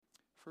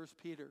First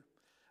Peter.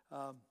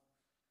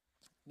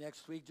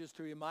 Next week, just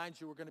to remind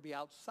you, we're going to be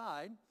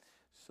outside,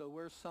 so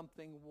wear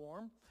something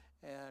warm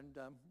and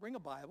bring a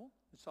Bible.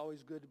 It's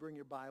always good to bring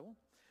your Bible.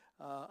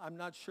 I'm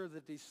not sure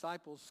the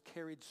disciples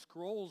carried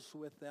scrolls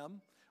with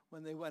them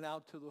when they went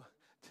out to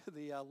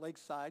the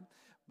lakeside,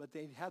 but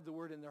they had the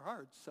word in their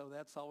hearts, so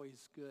that's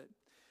always good.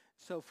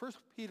 So 1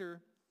 Peter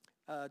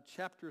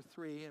chapter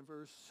 3 and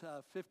verse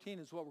 15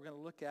 is what we're going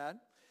to look at.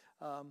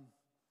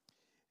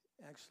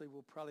 Actually,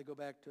 we'll probably go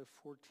back to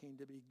 14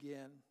 to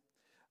begin.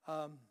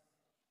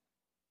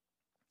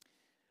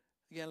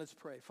 Again, let's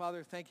pray.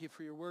 Father, thank you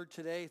for your word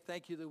today.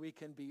 Thank you that we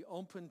can be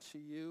open to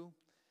you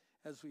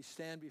as we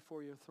stand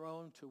before your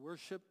throne to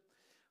worship.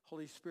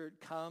 Holy Spirit,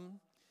 come.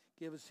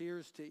 Give us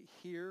ears to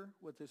hear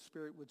what the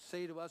Spirit would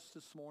say to us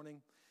this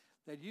morning,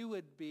 that you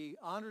would be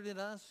honored in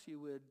us, you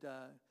would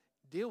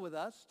deal with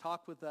us,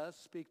 talk with us,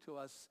 speak to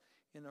us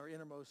in our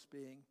innermost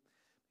being.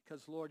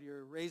 Because, Lord,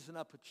 you're raising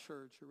up a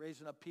church, you're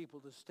raising up people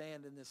to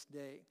stand in this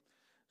day.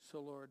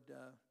 So, Lord,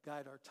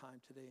 guide our time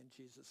today in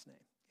Jesus' name.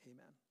 Amen.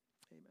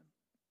 Amen.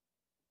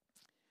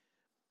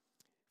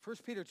 1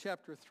 Peter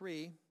chapter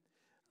 3,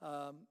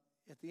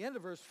 at the end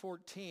of verse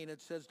 14,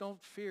 it says,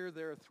 don't fear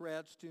their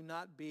threats, do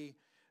not be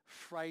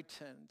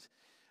frightened.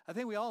 I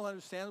think we all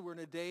understand that we're in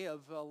a day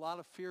of a lot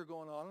of fear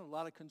going on, a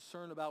lot of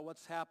concern about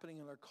what's happening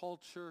in our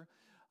culture,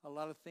 a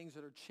lot of things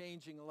that are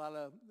changing, a lot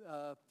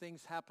of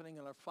things happening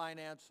in our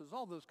finances,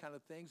 all those kind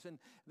of things. And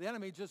the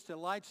enemy just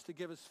delights to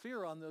give us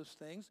fear on those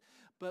things.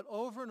 But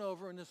over and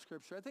over in the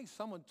scripture, I think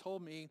someone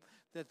told me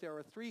that there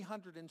are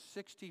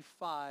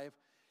 365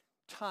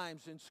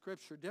 times in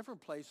scripture,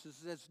 different places,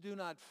 that says do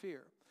not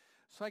fear.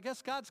 So I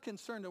guess God's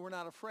concerned that we're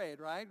not afraid,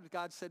 right?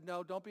 God said,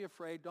 no, don't be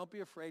afraid, don't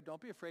be afraid,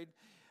 don't be afraid.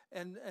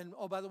 And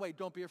oh, by the way,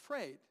 don't be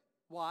afraid.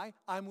 Why?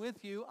 I'm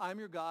with you, I'm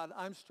your God,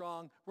 I'm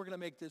strong, we're going to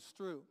make this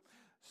through.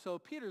 So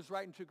Peter's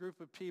writing to a group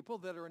of people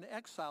that are in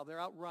exile.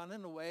 They're out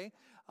running away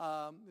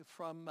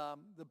from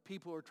the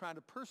people who are trying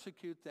to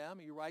persecute them.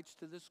 He writes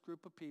to this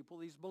group of people,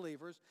 these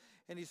believers,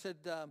 and he said,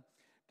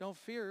 don't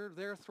fear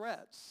their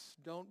threats.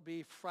 Don't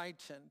be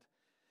frightened.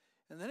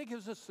 And then he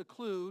gives us the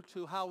clue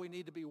to how we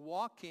need to be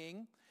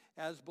walking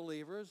as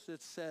believers.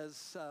 It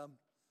says,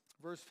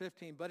 verse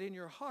 15, but in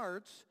your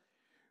hearts,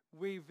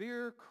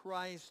 revere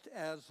Christ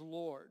as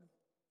Lord.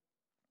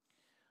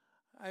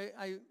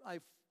 I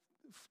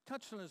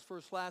touched on this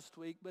verse last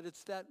week, but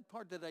it's that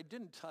part that I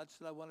didn't touch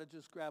that I want to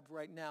just grab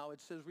right now. It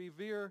says,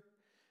 revere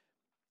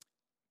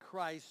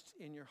Christ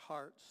in your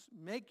hearts.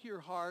 Make your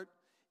heart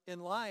in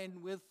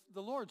line with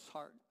the Lord's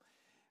heart.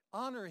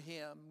 Honor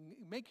him.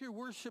 Make your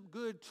worship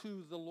good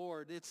to the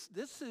Lord.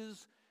 This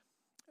is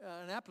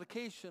an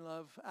application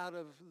out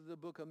of the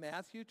book of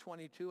Matthew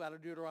 22, out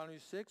of Deuteronomy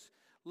 6.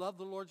 Love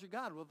the Lord your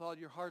God with all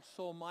your heart,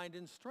 soul, mind,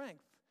 and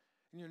strength.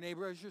 And your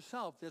neighbor as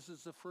yourself. This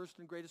is the first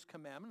and greatest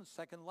commandment, the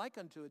second like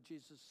unto it,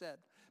 Jesus said.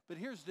 But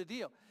here's the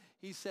deal.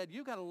 He said,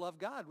 you've got to love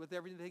God with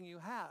everything you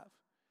have.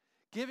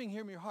 Giving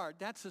him your heart.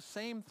 That's the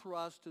same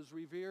thrust as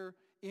revere,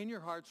 in your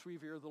hearts,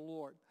 revere the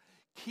Lord.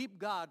 Keep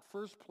God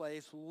first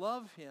place.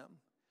 Love him.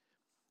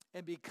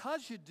 And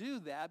because you do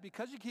that,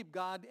 because you keep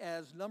God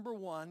as number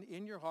one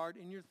in your heart,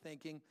 in your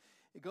thinking,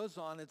 it goes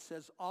on, it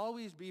says,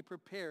 always be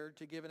prepared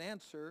to give an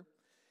answer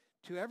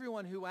to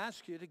everyone who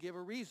asks you to give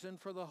a reason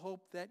for the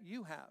hope that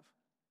you have.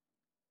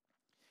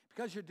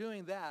 Because you're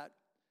doing that,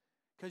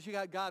 because you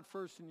got God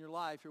first in your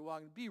life, you're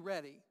walking, be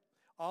ready.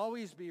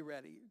 Always be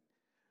ready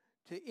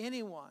to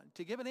anyone,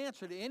 to give an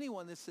answer to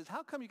anyone that says,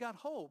 how come you got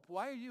hope?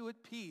 Why are you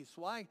at peace?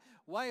 Why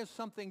is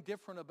something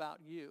different about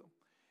you?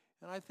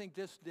 And I think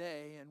this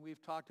day, and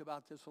we've talked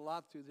about this a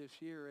lot through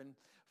this year, and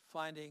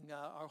finding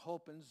our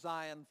hope in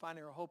Zion,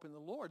 finding our hope in the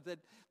Lord,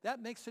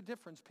 that makes a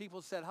difference.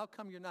 People said, how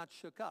come you're not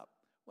shook up?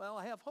 Well,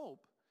 I have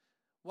hope.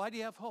 Why do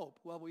you have hope?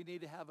 Well, we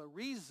need to have a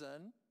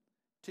reason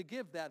to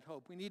give that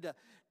hope. We need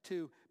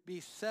to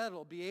be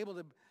settled, be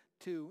able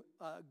to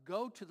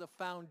go to the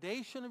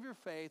foundation of your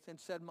faith and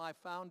said, my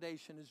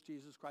foundation is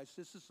Jesus Christ.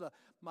 This is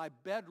my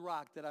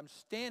bedrock that I'm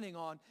standing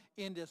on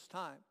in this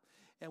time.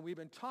 And we've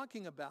been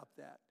talking about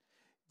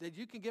that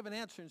you can give an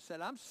answer and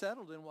said, I'm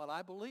settled in what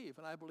I believe.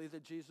 And I believe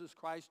that Jesus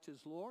Christ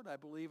is Lord. I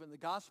believe in the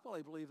gospel.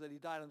 I believe that he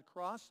died on the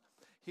cross.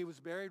 He was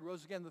buried,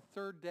 rose again the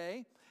third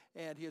day,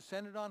 and he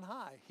ascended on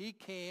high. He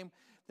came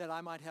that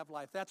I might have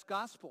life. That's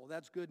gospel.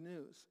 That's good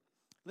news.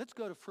 Let's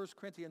go to 1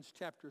 Corinthians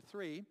chapter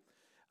 3.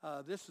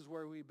 This is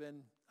where we've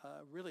been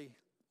really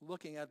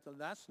looking at the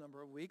last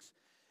number of weeks.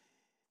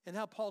 And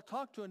how Paul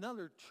talked to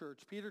another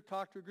church. Peter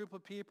talked to a group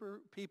of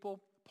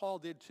people. Paul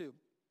did too.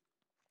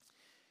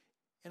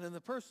 And in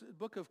the first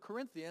book of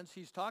Corinthians,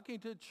 he's talking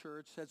to a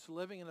church that's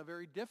living in a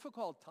very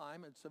difficult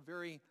time. It's a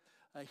very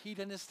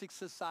hedonistic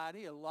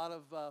society, a lot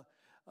of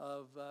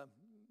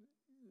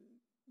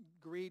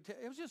greed.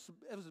 It was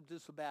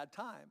just a bad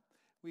time.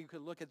 We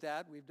could look at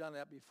that. We've done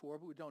that before,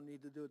 but we don't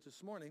need to do it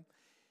this morning.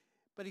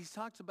 But he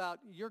talks about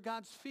you're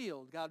God's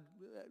field.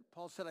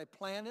 Paul said, I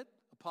planted,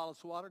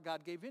 Apollos water,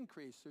 God gave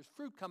increase. There's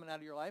fruit coming out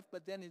of your life.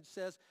 But then it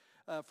says,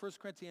 1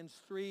 Corinthians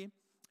 3,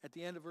 at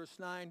the end of verse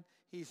 9,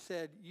 he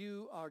said,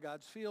 you are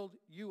God's field.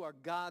 You are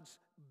God's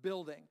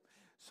building.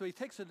 So he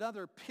takes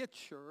another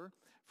picture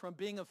from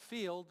being a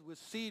field with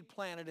seed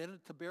planted in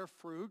it to bear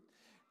fruit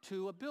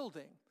to a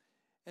building.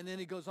 And then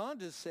he goes on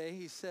to say,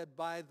 he said,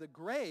 by the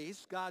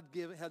grace God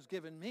has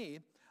given me,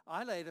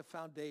 I laid a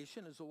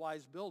foundation as a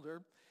wise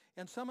builder,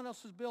 and someone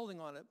else is building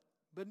on it.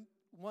 But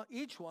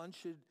each one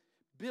should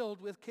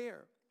build with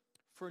care.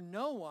 For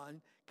no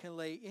one can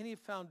lay any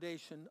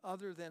foundation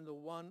other than the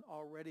one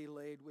already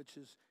laid, which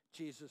is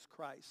Jesus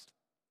Christ.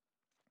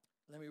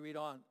 Let me read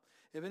on.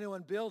 If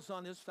anyone builds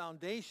on this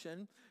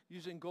foundation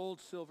using gold,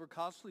 silver,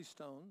 costly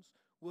stones,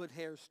 wood,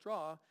 hair,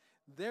 straw,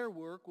 their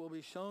work will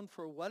be shown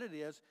for what it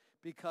is,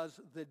 because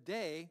the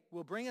day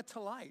will bring it to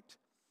light.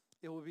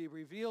 It will be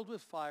revealed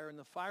with fire, and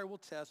the fire will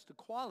test the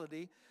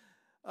quality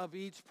of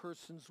each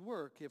person's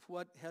work. If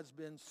what has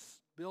been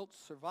built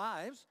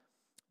survives,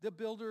 the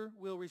builder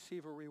will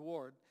receive a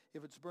reward.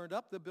 If it's burned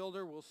up, the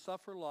builder will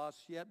suffer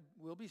loss, yet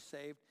will be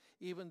saved,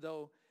 even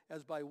though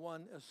as by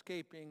one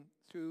escaping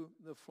through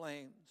the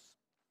flames.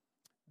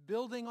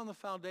 Building on the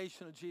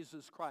foundation of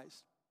Jesus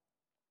Christ.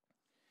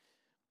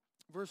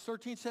 Verse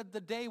 13 said, the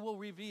day will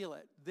reveal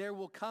it. There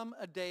will come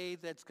a day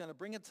that's going to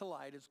bring it to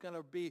light. It's going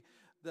to be,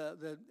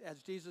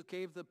 as Jesus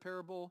gave the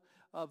parable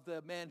of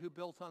the man who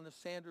built on the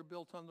sand or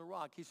built on the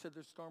rock. He said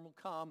the storm will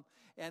come,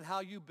 and how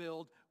you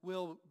build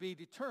will be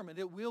determined.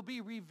 It will be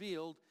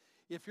revealed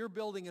if your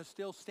building is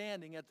still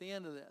standing at the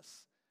end of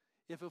this.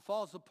 If it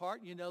falls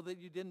apart, you know that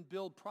you didn't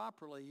build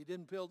properly. You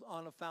didn't build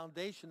on a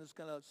foundation that's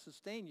going to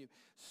sustain you.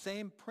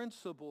 Same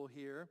principle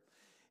here.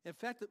 In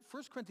fact,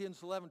 1 Corinthians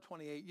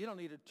 11:28, you don't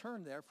need to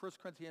turn there. 1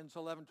 Corinthians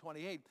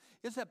 11:28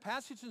 is that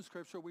passage in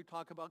Scripture where we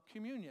talk about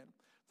communion,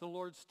 the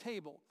Lord's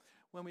table.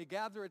 When we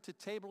gather at the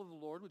table of the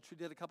Lord, which we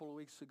did a couple of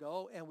weeks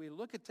ago, and we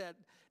look at that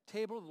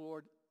table of the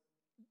Lord,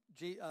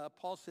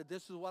 Paul said,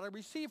 this is what I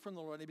received from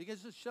the Lord. And he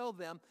begins to show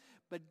them.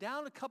 But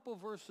down a couple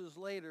verses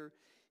later,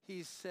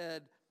 he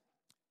said,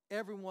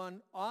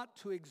 everyone ought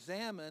to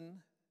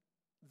examine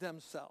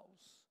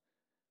themselves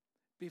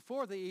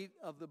before they eat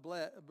of the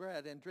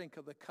bread and drink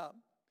of the cup.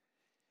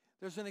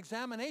 There's an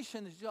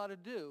examination that you ought to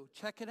do.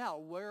 Check it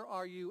out. Where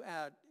are you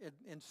at?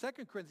 In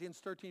 2 Corinthians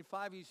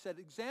 13:5, he said,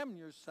 examine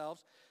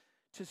yourselves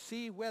to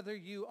see whether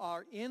you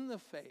are in the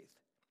faith.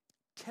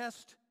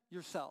 Test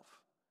yourself.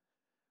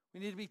 We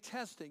need to be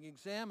testing,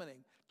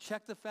 examining.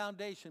 Check the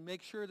foundation.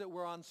 Make sure that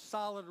we're on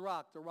solid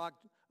rock, the rock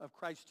of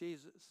Christ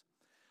Jesus.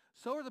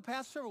 So over the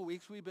past several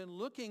weeks, we've been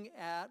looking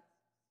at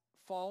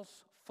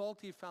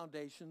faulty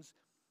foundations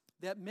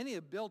that many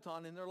have built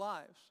on in their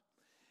lives.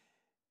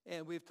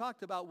 And we've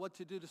talked about what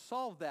to do to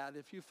solve that.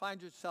 If you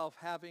find yourself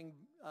having,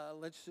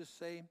 let's just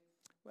say,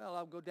 well,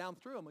 I'll go down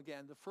through them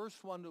again. The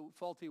first one, the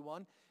faulty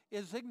one,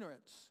 is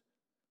ignorance.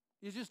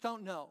 You just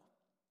don't know.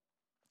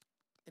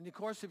 And of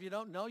course, if you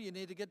don't know, you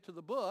need to get to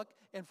the book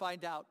and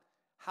find out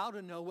how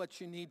to know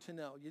what you need to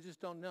know. You just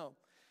don't know.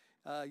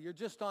 You're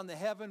just on the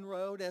heaven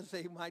road, as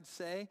they might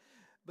say,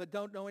 but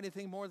don't know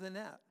anything more than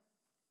that.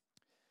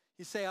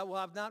 You say, well,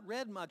 I've not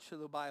read much of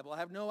the Bible. I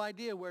have no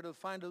idea where to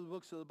find the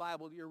books of the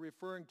Bible that you're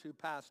referring to,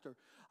 Pastor.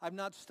 I've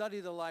not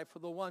studied the life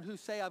of the one who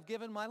say I've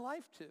given my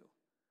life to.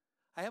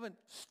 I haven't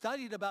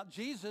studied about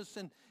Jesus,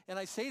 and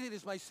I say that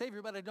he's my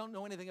Savior, but I don't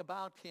know anything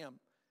about him.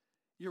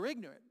 You're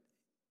ignorant.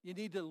 You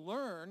need to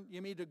learn.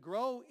 You need to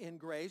grow in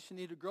grace. You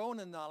need to grow in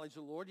the knowledge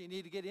of the Lord. You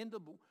need to get into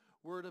the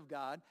Word of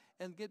God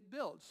and get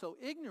built. So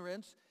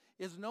ignorance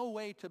is no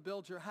way to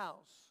build your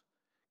house,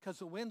 because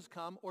the winds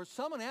come, or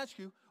someone asks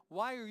you,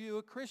 why are you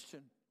a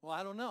Christian? Well,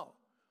 I don't know.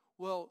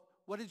 Well,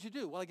 what did you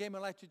do? Well, I gave my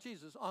life to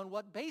Jesus. On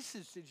what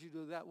basis did you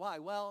do that? Why?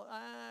 Well,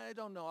 I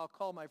don't know. I'll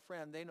call my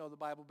friend. They know the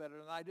Bible better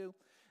than I do.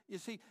 You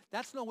see,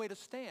 that's no way to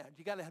stand.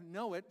 You got to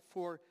know it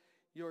for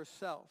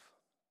yourself.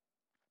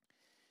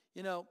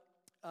 You know,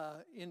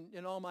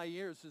 in all my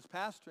years as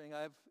pastoring,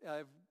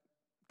 I've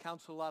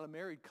counseled a lot of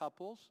married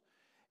couples.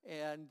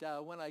 And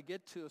when I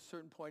get to a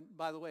certain point,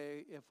 by the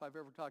way, if I've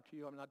ever talked to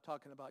you, I'm not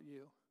talking about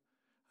you.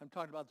 I'm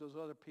talking about those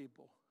other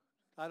people.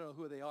 I don't know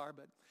who they are,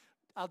 but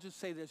I'll just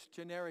say this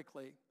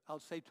generically. I'll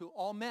say to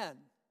all men.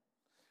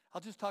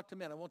 I'll just talk to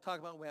men. I won't talk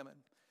about women,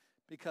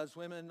 because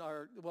women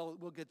are, well,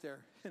 we'll get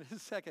there in a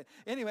second.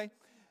 Anyway,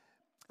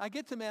 I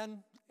get to men,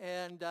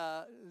 and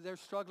they're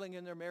struggling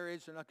in their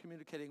marriage. They're not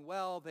communicating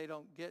well. They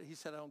don't get, he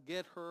said, I don't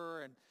get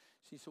her. And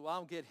she said, well, I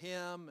don't get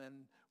him. And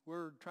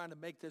we're trying to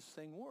make this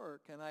thing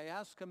work. And I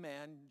ask a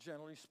man,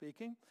 generally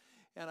speaking,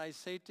 and I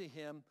say to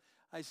him,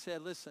 I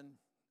said, listen,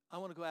 I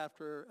want to go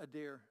after a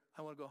deer.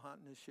 I want to go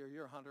hunting this year.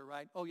 You're a hunter,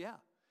 right? Oh, yeah.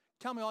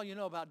 Tell me all you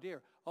know about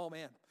deer. Oh,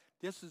 man,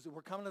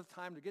 we're coming to the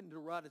time to get into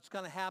the rut. It's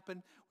going to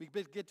happen. We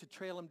get to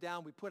trail them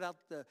down. We put out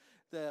the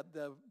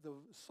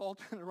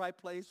salt in the right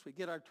place. We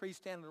get our tree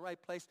stand in the right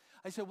place.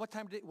 I said, what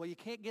time well, you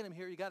can't get them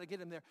here. You got to get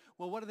them there.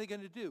 Well, what are they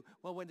going to do?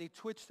 Well, when they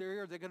twitch their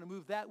ear, they're going to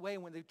move that way.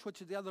 And when they twitch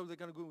the other, they're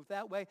going to move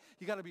that way.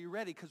 You got to be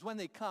ready, because when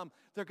they come,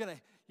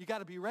 you got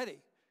to be ready,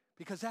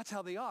 because that's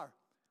how they are.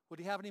 Well,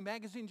 do you have any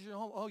magazines in your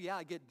home? Oh, yeah,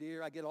 I get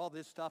deer. I get all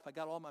this stuff. I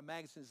got all my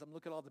magazines. I'm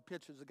looking at all the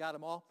pictures. I got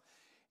them all.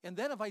 And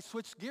then if I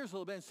switched gears a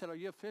little bit and said, are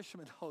you a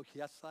fisherman? Oh,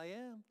 yes, I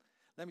am.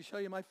 Let me show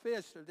you my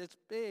fish. They're this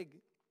big.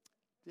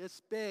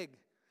 Just big.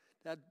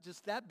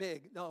 Just that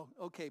big. No,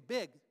 okay,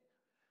 big.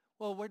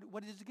 Well,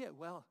 what did you get?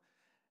 Well,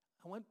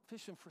 I went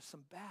fishing for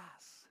some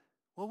bass.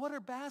 Well, what are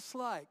bass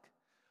like?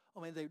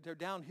 I mean, they're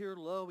down here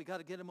low. We got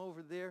to get them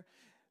over there.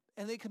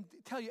 And they can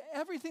tell you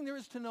everything there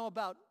is to know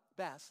about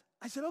bass.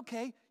 I said,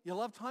 okay, you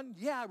love hunting?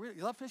 Yeah, I really.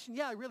 You love fishing?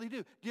 Yeah, I really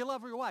do. Do you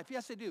love your wife?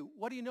 Yes, I do.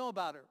 What do you know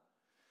about her?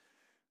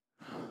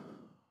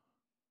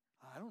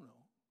 I don't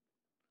know.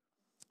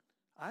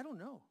 I don't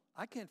know.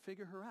 I can't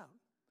figure her out.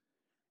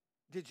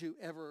 Did you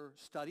ever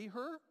study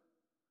her?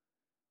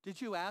 Did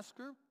you ask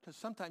her? Because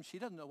sometimes she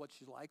doesn't know what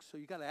she's like, so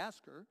you got to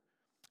ask her.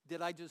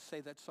 Did I just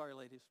say that? Sorry,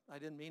 ladies. I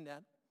didn't mean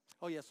that.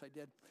 Oh, yes, I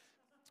did.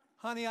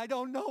 Honey, I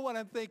don't know what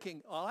I'm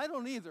thinking. Oh, I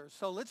don't either.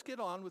 So let's get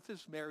on with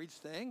this marriage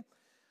thing.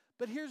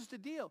 But here's the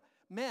deal.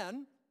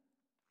 Men,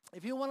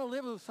 if you want to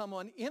live with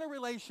someone in a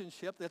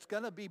relationship that's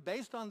going to be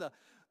based on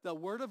the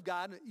Word of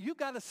God, you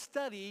got to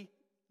study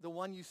the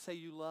one you say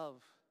you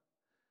love.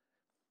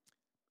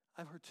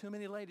 I've heard too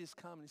many ladies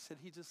come and said,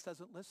 he just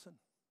doesn't listen.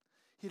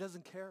 He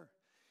doesn't care.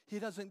 He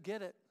doesn't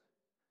get it.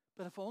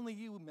 But if only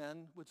you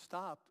men would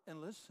stop and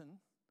listen.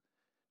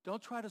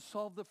 Don't try to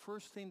solve the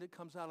first thing that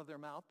comes out of their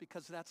mouth,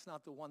 because that's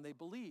not the one they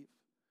believe.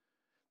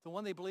 The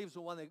one they believe is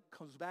the one that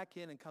comes back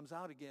in and comes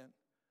out again.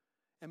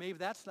 And maybe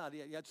that's not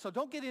it yet. So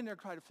don't get in there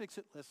and try to fix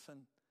it.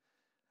 Listen.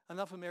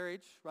 Enough of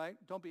marriage, right?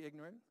 Don't be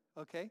ignorant,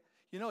 okay?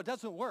 You know, it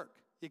doesn't work.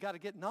 You got to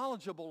get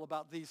knowledgeable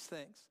about these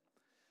things.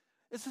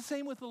 It's the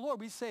same with the Lord.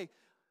 We say,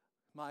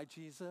 my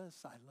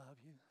Jesus, I love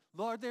you.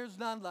 Lord, there's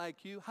none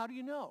like you. How do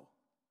you know?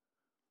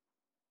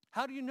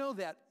 How do you know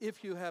that?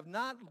 If you have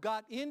not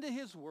got into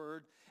his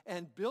word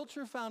and build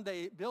your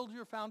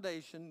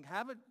foundation,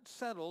 have it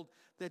settled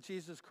that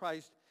Jesus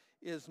Christ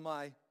is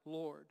my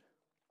Lord.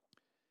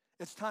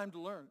 It's time to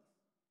learn.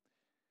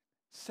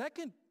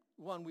 Second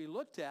one we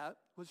looked at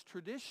was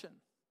tradition.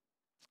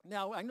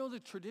 Now, I know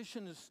that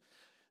tradition is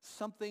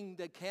something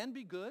that can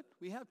be good.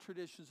 We have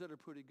traditions that are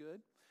pretty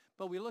good.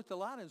 But we looked a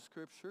lot in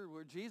Scripture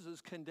where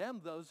Jesus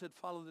condemned those that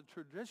follow the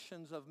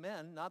traditions of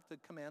men, not the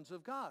commands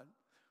of God.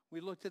 We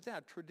looked at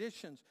that,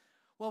 traditions.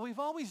 Well, we've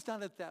always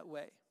done it that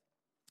way.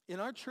 In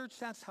our church,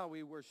 that's how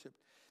we worship.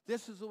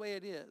 This is the way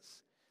it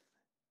is.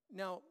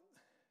 Now,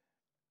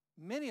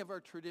 many of our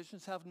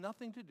traditions have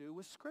nothing to do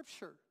with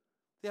Scripture.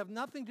 They have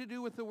nothing to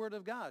do with the Word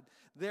of God.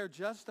 They're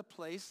just a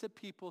place that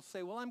people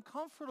say, well, I'm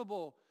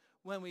comfortable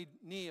when we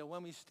kneel,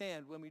 when we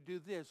stand, when we do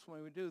this,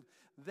 when we do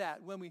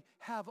that, when we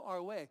have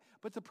our way.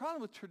 But the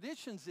problem with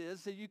traditions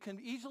is that you can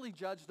easily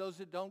judge those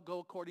that don't go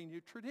according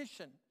to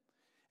tradition.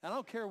 And I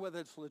don't care whether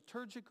it's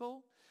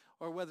liturgical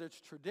or whether it's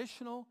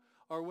traditional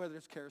or whether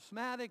it's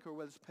charismatic or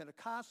whether it's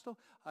Pentecostal.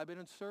 I've been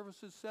in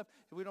services stuff.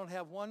 If we don't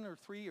have 1 or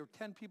 3 or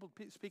 10 people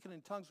speaking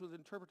in tongues with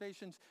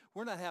interpretations,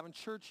 we're not having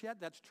church yet.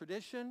 That's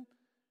tradition.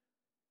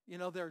 You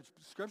know, there's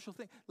scriptural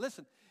things.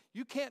 Listen,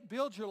 you can't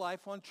build your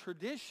life on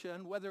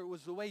tradition, whether it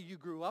was the way you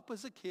grew up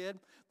as a kid,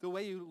 the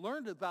way you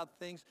learned about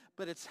things,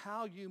 but it's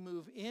how you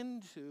move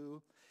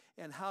into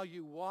and how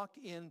you walk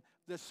in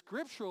the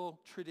scriptural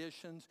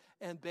traditions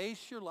and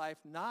base your life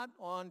not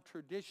on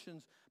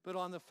traditions, but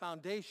on the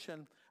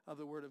foundation of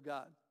the Word of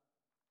God.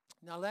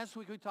 Now, last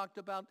week we talked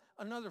about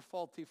another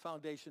faulty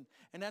foundation,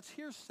 and that's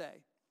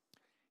hearsay.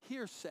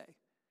 Hearsay.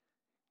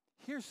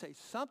 Hearsay.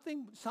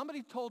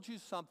 Somebody told you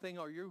something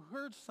or you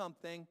heard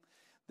something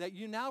that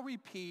you now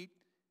repeat,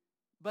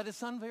 but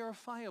it's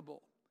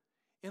unverifiable.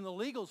 In the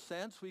legal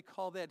sense, we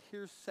call that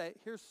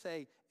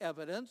hearsay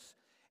evidence,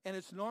 and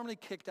it's normally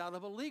kicked out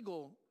of a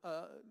legal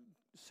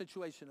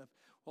situation of,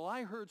 well,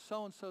 I heard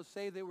so-and-so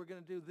say they were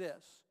going to do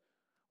this.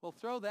 Well,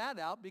 throw that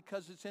out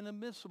because it's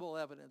inadmissible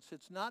evidence.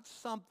 It's not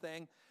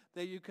something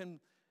that you can,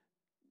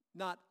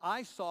 not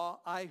I saw,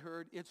 I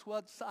heard. It's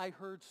what I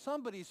heard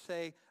somebody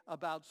say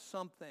about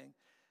something.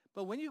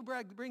 But when you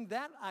bring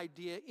that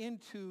idea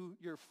into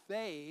your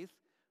faith,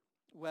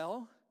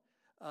 well,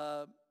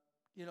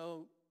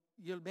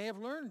 you may have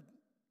learned,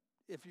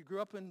 if you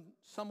grew up in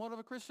somewhat of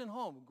a Christian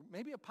home,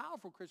 maybe a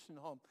powerful Christian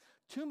home,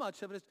 too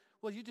much of it is,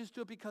 well, you just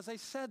do it because I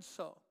said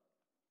so.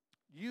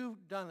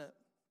 You've done it.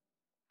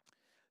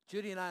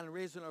 Judy and I, in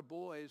raising our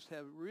boys,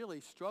 have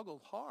really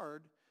struggled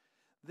hard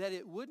that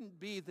it wouldn't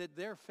be that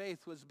their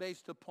faith was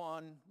based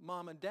upon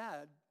mom and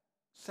dad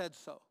said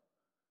so.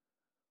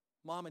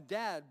 Mom and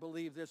dad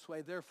believe this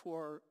way,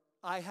 therefore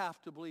I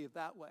have to believe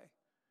that way.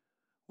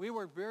 We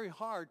worked very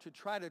hard to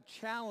try to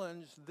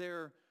challenge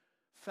their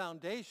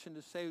foundation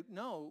to say,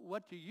 no,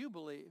 what do you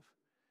believe?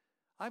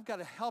 I've got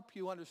to help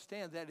you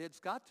understand that it's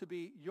got to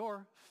be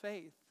your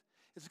faith.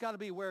 It's got to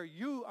be where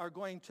you are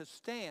going to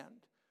stand.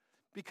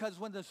 Because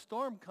when the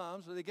storm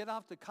comes, or they get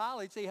off to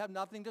college, they have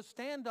nothing to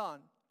stand on.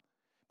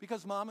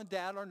 Because mom and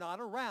dad are not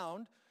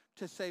around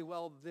to say,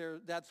 well,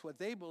 that's what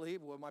they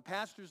believe. Well, my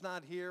pastor's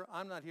not here,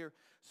 I'm not here.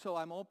 So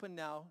I'm open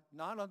now,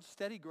 not on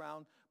steady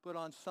ground, but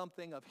on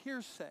something of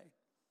hearsay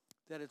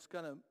that it's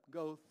going to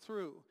go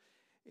through.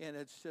 And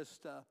it's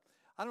just,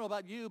 I don't know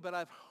about you, but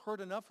I've heard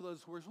enough of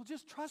those words. Well,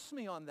 just trust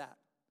me on that.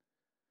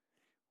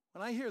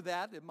 When I hear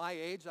that at my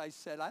age, I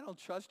said, I don't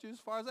trust you as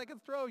far as I can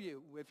throw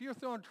you. If you're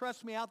throwing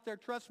trust me out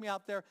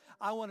there.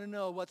 I want to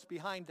know what's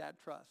behind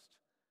that trust.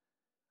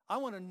 I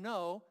want to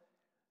know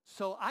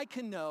so I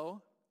can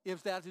know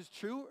if that is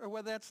true or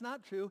whether that's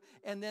not true.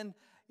 And then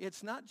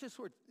it's not just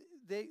where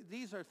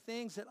these are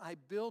things that I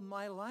build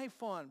my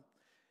life on.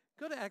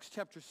 Go to Acts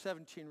chapter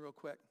 17 real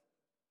quick.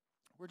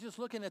 We're just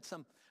looking at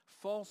some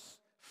false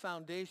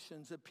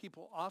foundations that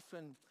people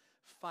often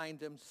find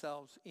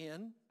themselves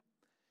in.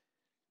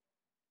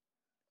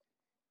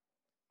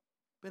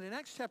 But in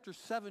Acts chapter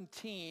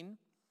 17,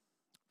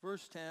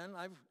 verse 10,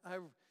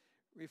 I've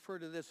referred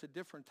to this at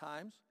different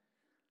times.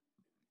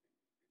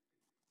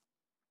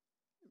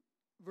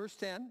 Verse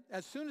 10,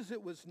 as soon as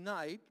it was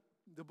night,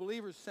 the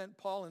believers sent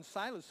Paul and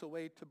Silas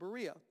away to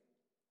Berea.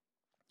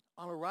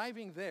 On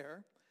arriving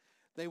there,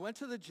 they went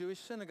to the Jewish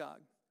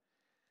synagogue.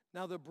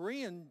 Now the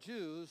Berean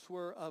Jews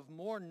were of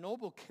more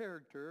noble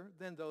character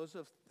than those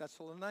of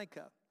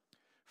Thessalonica,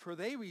 for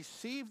they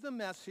received the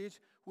message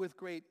with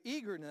great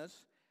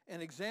eagerness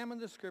and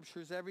examined the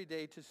scriptures every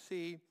day to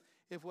see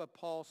if what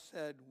Paul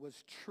said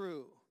was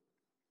true.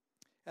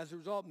 As a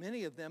result,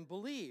 many of them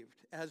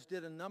believed, as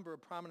did a number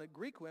of prominent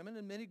Greek women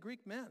and many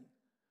Greek men.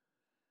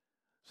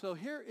 So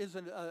here is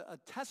a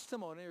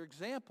testimony or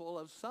example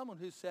of someone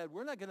who said,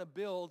 we're not going to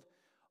build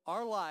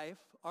our life,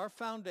 our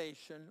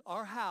foundation,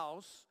 our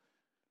house,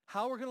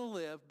 how we're going to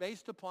live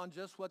based upon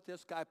just what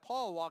this guy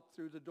Paul walked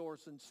through the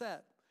doors and said.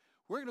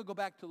 We're going to go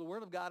back to the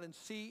Word of God and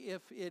see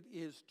if it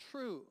is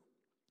true,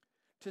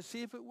 to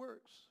see if it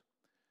works.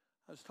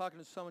 I was talking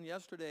to someone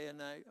yesterday,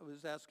 and I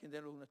was asking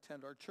them to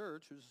attend our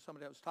church. It was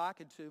somebody I was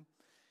talking to,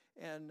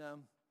 and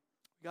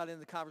we got into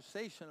the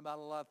conversation about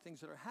a lot of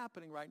things that are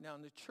happening right now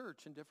in the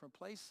church in different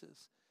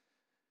places.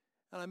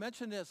 And I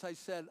mentioned this. I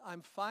said,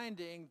 I'm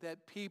finding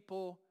that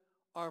people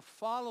are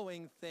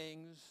following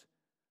things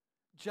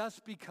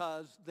just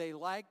because they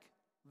like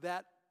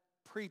that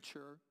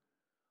preacher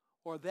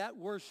or that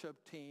worship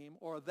team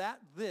or that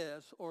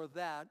this or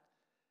that.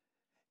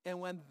 And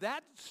when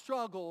that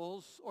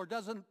struggles or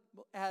doesn't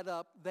add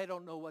up, they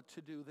don't know what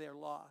to do. They're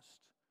lost.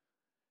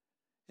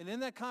 And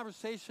in that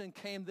conversation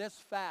came this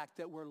fact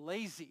that we're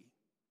lazy.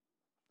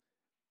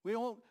 We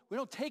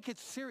don't take it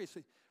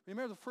seriously.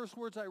 Remember the first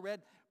words I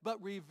read?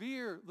 But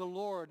revere the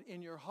Lord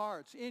in your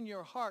hearts. In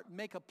your heart,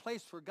 make a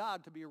place for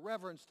God to be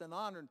reverenced and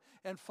honored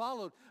and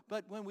followed.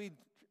 But when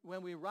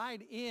we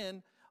ride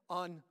in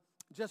on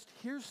just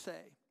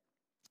hearsay,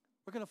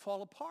 we're going to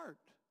fall apart.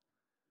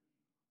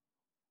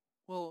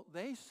 Well,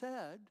 they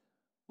said,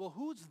 well,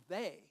 who's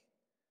they?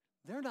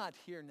 They're not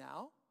here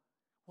now.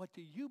 What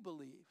do you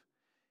believe?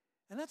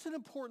 And that's an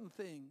important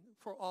thing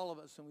for all of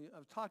us, and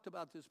I've talked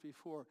about this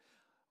before.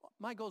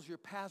 My goal as your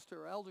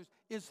pastor or elders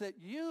is that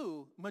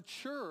you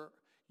mature.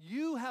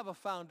 You have a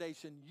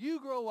foundation. You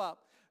grow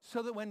up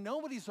so that when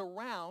nobody's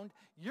around,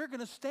 you're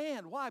going to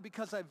stand. Why?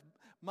 Because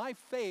my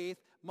faith,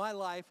 my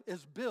life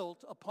is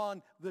built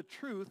upon the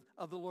truth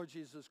of the Lord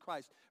Jesus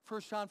Christ.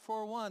 1 John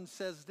 4:1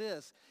 says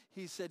this.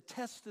 He said,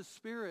 test the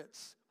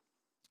spirits.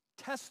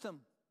 Test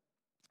them.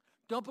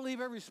 Don't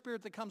believe every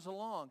spirit that comes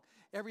along.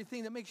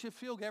 Everything that makes you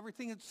feel good.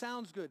 Everything that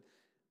sounds good.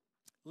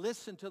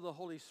 Listen to the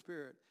Holy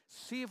Spirit.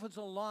 See if it's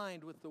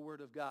aligned with the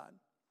Word of God.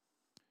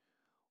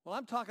 Well,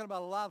 I'm talking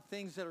about a lot of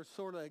things that are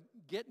sort of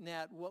getting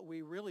at what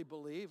we really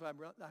believe.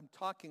 I'm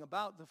talking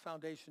about the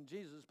foundation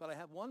Jesus, but I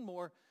have one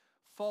more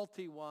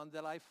faulty one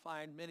that I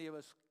find many of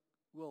us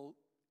will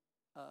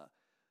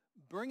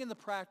bring in the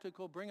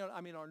practical,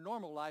 our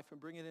normal life and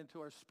bring it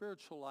into our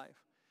spiritual life.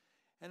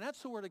 And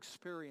that's the word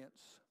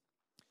experience.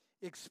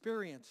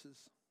 Experiences.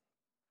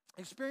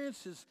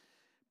 Experience is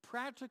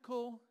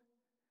practical.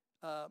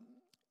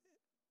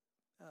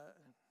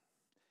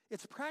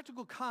 It's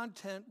practical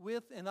content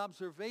with an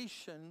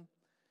observation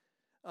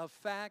of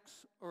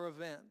facts or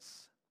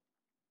events.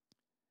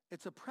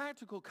 It's a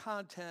practical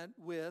content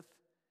with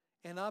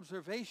an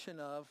observation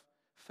of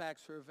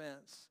facts or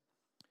events.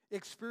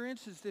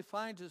 Experience is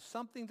defined as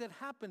something that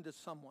happened to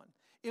someone.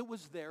 It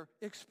was their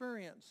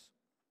experience.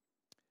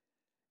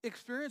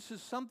 Experience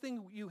is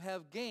something you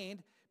have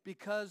gained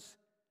because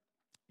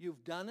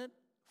you've done it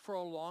for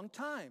a long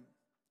time.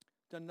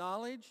 The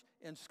knowledge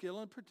and skill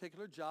in a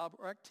particular job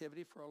or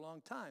activity for a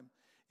long time.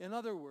 In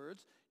other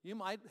words, you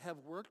might have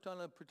worked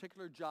on a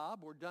particular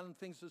job or done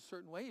things a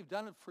certain way. You've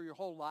done it for your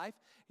whole life.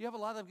 You have a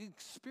lot of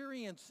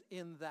experience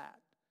in that.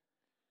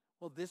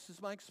 Well, this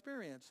is my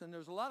experience. And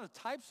there's a lot of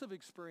types of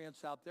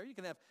experience out there. You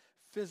can have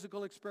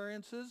physical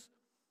experiences,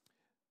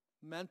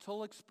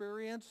 mental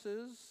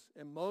experiences,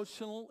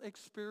 emotional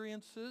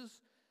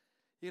experiences.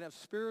 You can have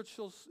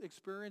spiritual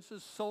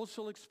experiences,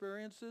 social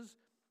experiences,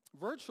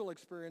 virtual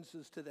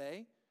experiences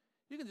today.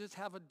 You can just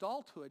have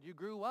adulthood. You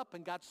grew up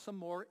and got some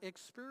more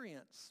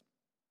experience.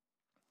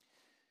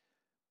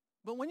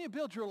 But when you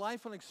build your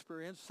life on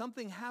experience,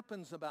 something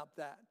happens about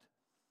that.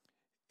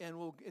 And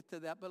we'll get to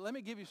that. But let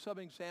me give you some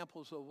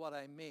examples of what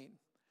I mean,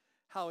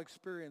 how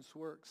experience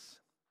works.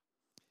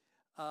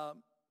 A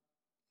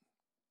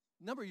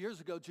number of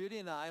years ago, Judy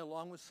and I,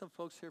 along with some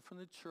folks here from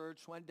the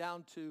church, went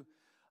down to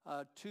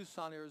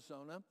Tucson,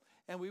 Arizona,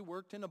 and we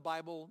worked in a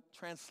Bible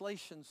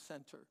translation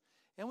center.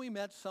 And we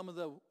met some of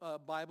the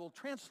Bible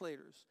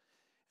translators.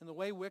 And the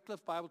way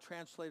Wycliffe Bible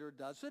Translator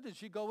does it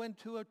is you go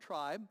into a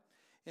tribe,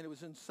 and it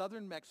was in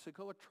southern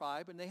Mexico, a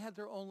tribe, and they had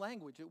their own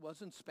language. It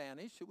wasn't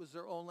Spanish. It was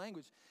their own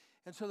language.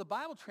 And so the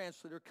Bible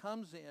translator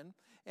comes in,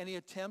 and he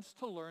attempts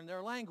to learn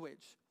their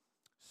language.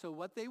 So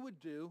what they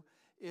would do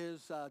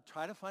is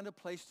try to find a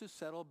place to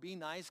settle, be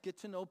nice, get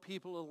to know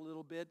people a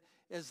little bit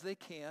as they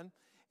can,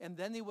 and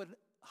then they would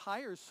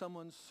hire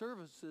someone's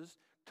services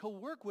to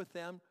work with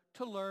them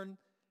to learn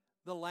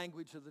the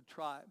language of the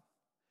tribe.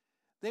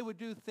 They would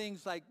do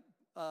things like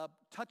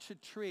touch a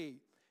tree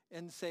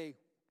and say,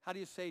 how do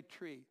you say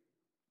tree?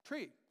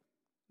 Tree.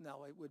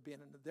 Now it would be in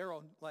their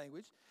own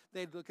language.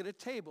 They'd look at a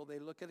table,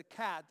 they'd look at a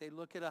cat, they'd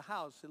look at a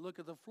house, they'd look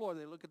at the floor,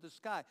 they'd look at the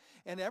sky.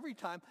 And every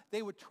time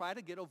they would try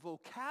to get a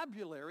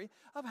vocabulary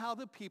of how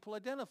the people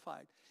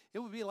identified. It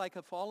would be like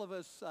if all of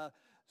us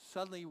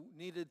suddenly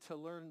needed to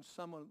learn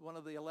one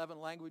of the 11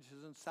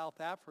 languages in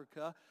South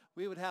Africa,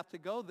 we would have to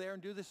go there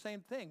and do the same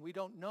thing. We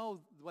don't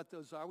know what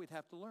those are, we'd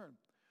have to learn.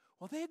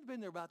 Well, they had been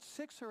there about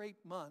 6 or 8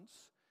 months,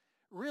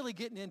 really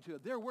getting into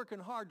it. They're working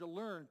hard to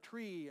learn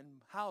tree and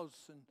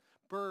house and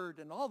bird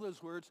and all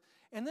those words.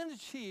 And then the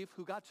chief,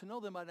 who got to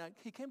know them by night,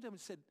 he came to them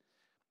and said,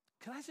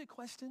 can I ask you a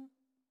question?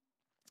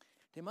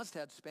 They must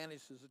have had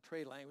Spanish as a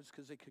trade language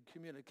because they could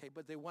communicate,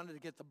 but they wanted to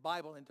get the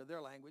Bible into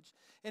their language.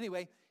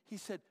 Anyway, he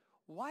said,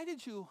 why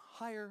did you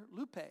hire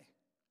Lupe?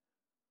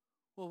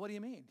 Well, what do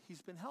you mean?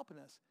 He's been helping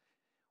us.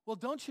 Well,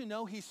 don't you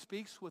know he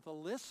speaks with a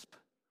lisp?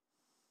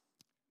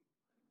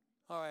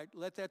 All right,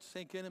 let that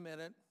sink in a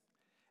minute.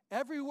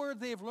 Every word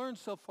they've learned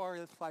so far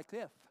is like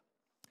this.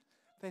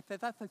 They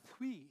said, that's a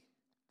three.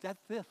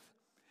 That's this.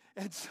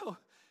 And so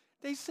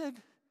they said,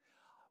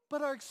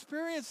 but our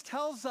experience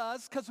tells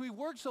us, because we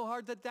work so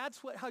hard, that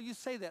that's how you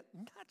say that.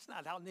 That's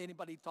not how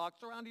anybody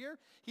talks around here.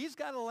 He's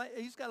got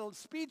a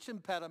speech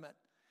impediment.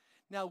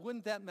 Now,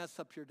 wouldn't that mess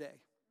up your day?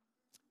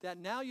 That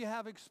now you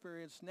have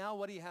experience, now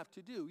what do you have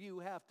to do? You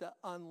have to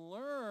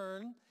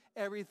unlearn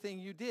everything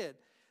you did.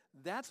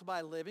 That's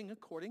by living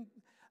according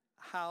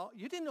how,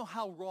 you didn't know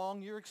how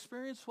wrong your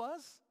experience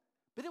was,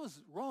 but it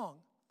was wrong.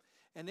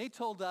 And they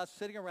told us,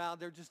 sitting around,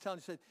 they're just telling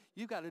us, said,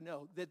 you got to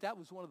know that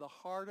was one of the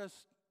hardest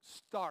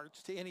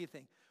starts to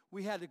anything.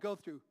 We had to go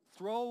through,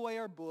 throw away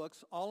our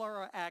books, all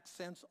our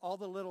accents, all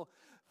the little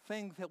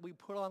things that we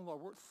put on,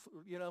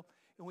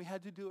 and we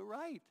had to do it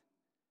right.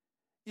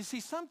 You see,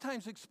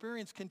 sometimes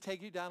experience can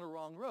take you down a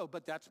wrong road,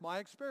 but that's my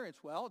experience.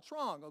 Well, it's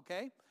wrong,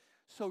 okay?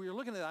 So you're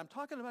looking at that. I'm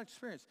talking about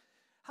experience.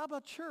 How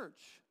about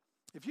church?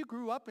 If you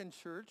grew up in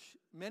church,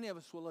 many of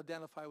us will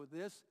identify with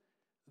this.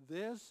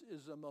 This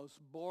is the most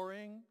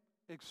boring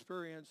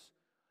experience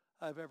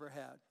I've ever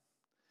had.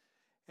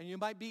 And you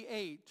might be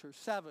 8 or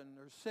 7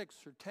 or 6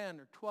 or 10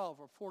 or 12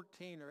 or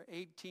 14 or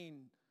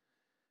 18.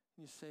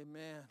 You say,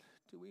 man,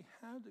 do we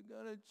have to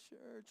go to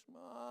church,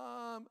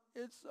 Mom?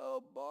 It's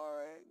so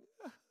boring.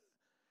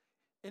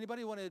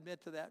 Anybody want to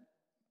admit to that?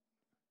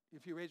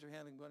 If you raise your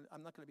hand,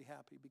 I'm not going to be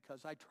happy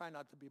because I try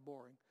not to be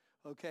boring,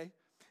 okay?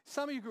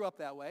 Some of you grew up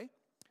that way.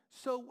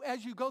 So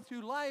as you go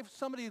through life,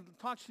 somebody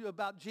talks to you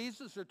about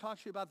Jesus or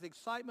talks to you about the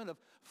excitement of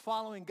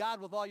following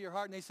God with all your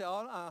heart, and they say,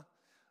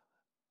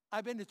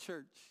 I've been to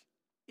church.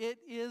 It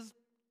is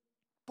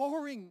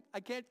boring.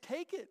 I can't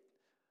take it.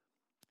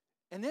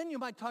 And then you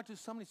might talk to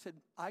somebody who said,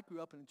 I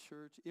grew up in a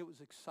church. It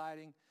was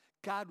exciting.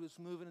 God was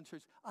moving in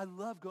church. I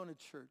love going to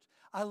church.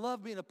 I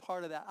love being a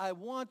part of that. I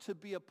want to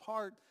be a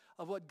part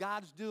of what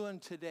God's doing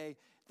today.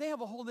 They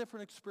have a whole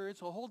different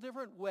experience, a whole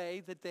different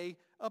way that they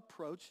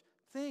approach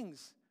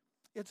things.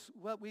 It's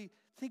what we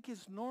think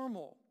is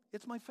normal.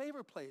 It's my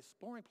favorite place,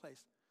 boring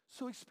place.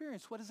 So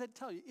experience, what does that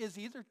tell you? Is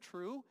either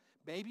true,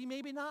 maybe,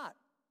 maybe not,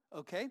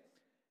 okay?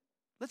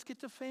 Let's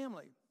get to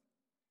family.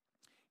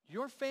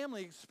 Your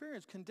family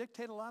experience can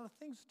dictate a lot of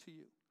things to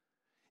you.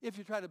 If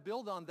you try to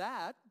build on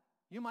that,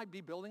 you might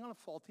be building on a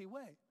faulty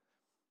way.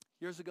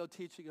 Years ago,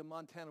 teaching at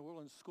Montana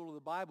Woodlands School of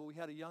the Bible, we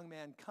had a young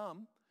man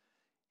come,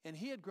 and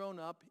he had grown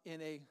up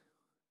in a,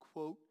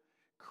 quote,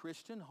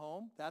 Christian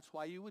home. That's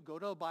why you would go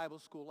to a Bible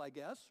school, I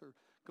guess, or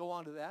go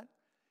on to that.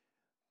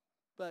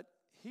 But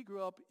he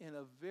grew up in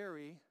a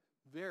very,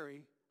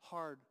 very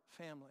hard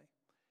family.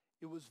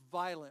 It was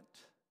violent.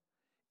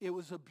 It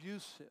was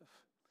abusive.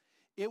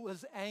 It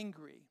was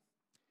angry.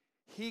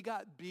 He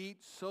got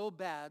beat so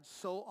bad,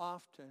 so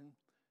often.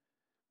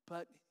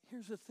 But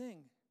here's the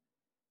thing.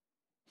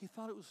 He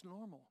thought it was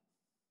normal.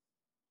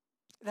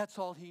 That's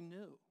all he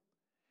knew.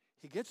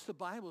 He gets to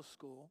Bible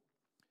school.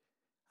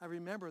 I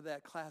remember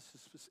that class.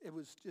 It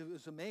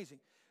was amazing.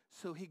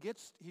 So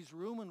he's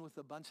rooming with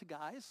a bunch of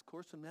guys, of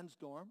course, a men's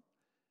dorm.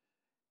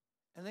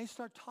 And they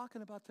start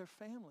talking about their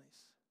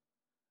families.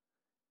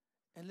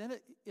 And then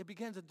it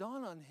began to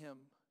dawn on him.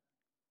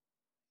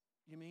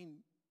 You mean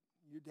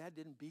your dad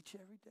didn't beat you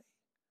every day?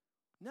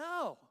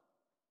 No.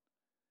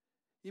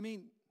 You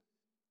mean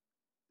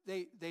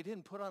they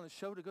didn't put on a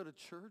show to go to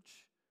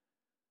church?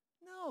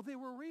 No, they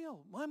were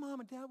real. My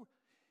mom and dad were.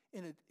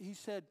 And he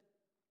said,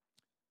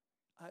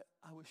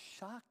 I was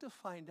shocked to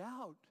find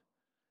out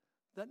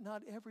that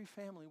not every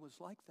family was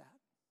like that.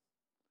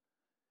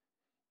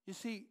 You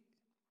see,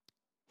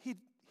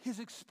 his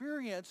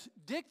experience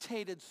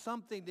dictated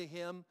something to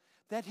him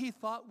that he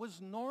thought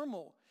was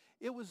normal.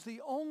 It was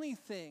the only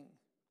thing.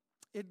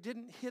 It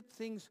didn't hit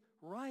things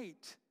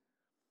right.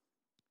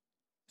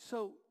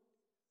 So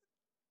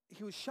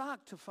he was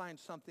shocked to find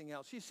something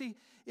else. You see,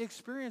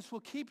 experience will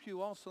keep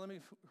you also. Let me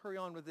hurry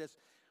on with this.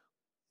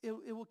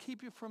 It will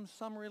keep you from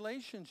some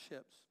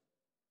relationships.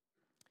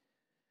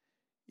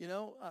 You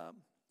know,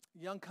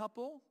 young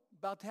couple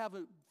about to have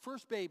a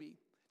first baby.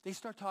 They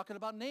start talking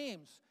about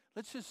names.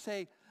 Let's just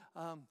say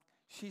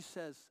she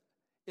says,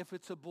 if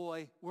it's a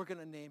boy, we're going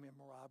to name him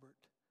Robert.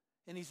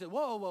 And he said,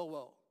 whoa, whoa,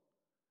 whoa,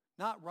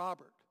 not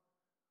Robert.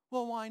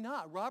 Well, why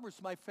not?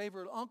 Robert's my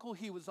favorite uncle.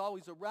 He was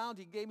always around.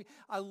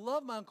 I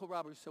love my Uncle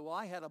Robert. He said, well,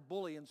 I had a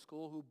bully in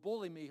school who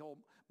bullied me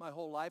my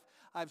whole life.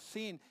 I've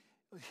seen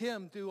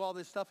him do all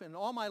this stuff. And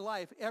all my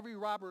life, every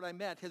Robert I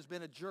met has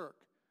been a jerk.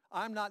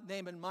 I'm not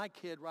naming my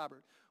kid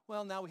Robert.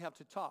 Well, now we have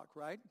to talk,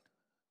 right?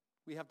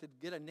 We have to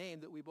get a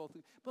name that we both...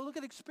 But look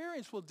at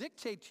experience will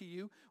dictate to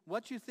you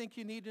what you think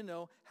you need to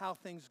know, how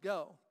things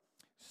go.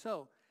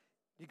 So,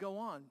 you go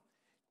on.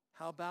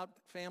 How about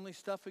family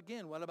stuff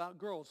again? What about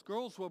girls?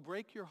 Girls will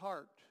break your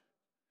heart.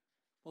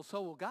 Well,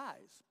 so will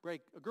guys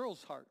break a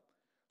girl's heart.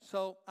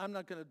 So I'm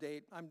not going to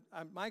date.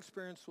 My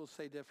experience will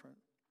say different.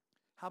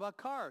 How about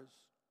cars?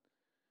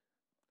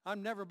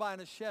 I'm never buying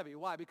a Chevy.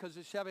 Why? Because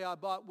the Chevy I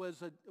bought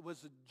was a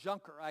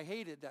junker. I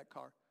hated that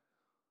car.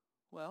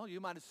 Well,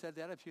 you might have said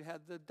that if you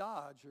had the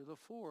Dodge or the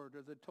Ford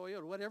or the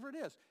Toyota, whatever it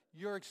is.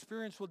 Your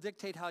experience will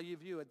dictate how you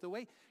view it. The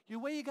way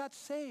you got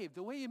saved,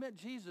 the way you met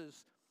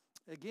Jesus.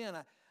 Again,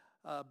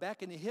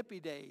 back in the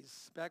hippie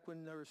days, back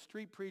when there were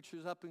street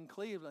preachers up in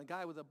Cleveland, a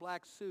guy with a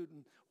black suit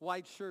and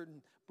white shirt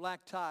and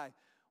black tie.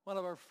 One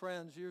of our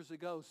friends years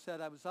ago said,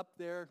 I was up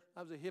there,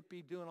 I was a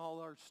hippie doing all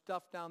our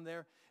stuff down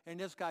there, and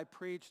this guy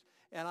preached,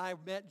 and I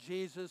met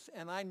Jesus,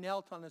 and I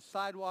knelt on the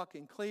sidewalk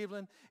in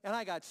Cleveland, and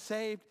I got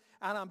saved,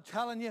 and I'm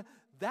telling you,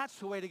 that's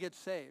the way to get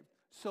saved.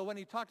 So when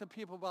he talked to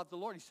people about the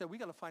Lord, he said, we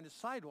got to find a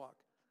sidewalk.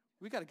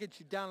 We got to get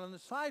you down on the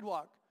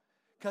sidewalk.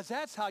 Because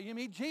that's how you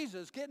meet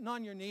Jesus, getting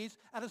on your knees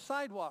at a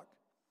sidewalk.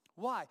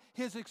 Why?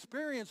 His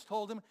experience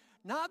told him,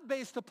 not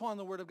based upon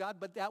the Word of God,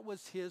 but that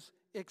was his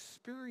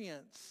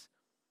experience.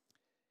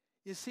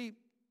 You see,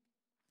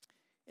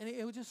 and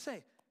it would just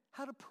say,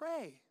 how to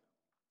pray.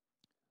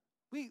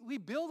 We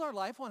build our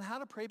life on how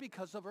to pray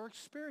because of our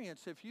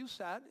experience. If you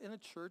sat in a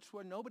church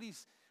where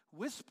nobody's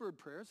whispered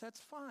prayers, that's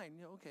fine.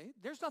 You know, okay,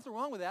 there's nothing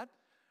wrong with that.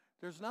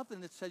 There's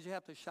nothing that says you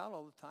have to shout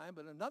all the time.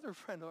 But another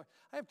friend,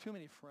 I have too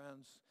many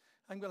friends.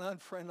 I'm going to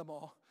unfriend them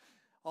all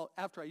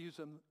after I use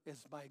them as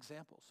my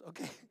examples,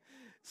 okay?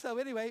 So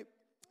anyway,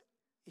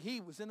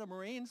 he was in the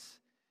Marines,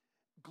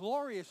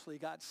 gloriously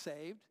got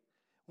saved,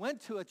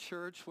 went to a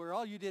church where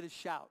all you did is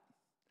shout.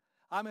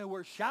 I mean,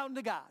 we're shouting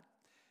to God.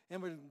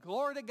 And we're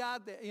glory to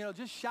God,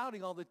 just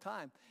shouting all the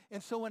time.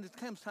 And so when it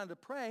comes time to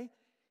pray,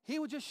 he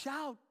would just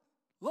shout,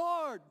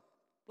 Lord,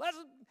 bless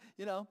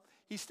him.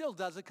 He still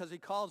does it because he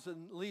calls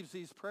and leaves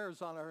these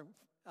prayers on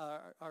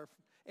our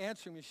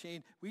answering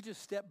machine. We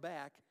just step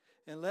back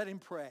and let him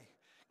pray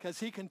because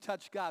he can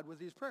touch God with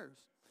these prayers.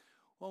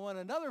 Well, when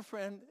another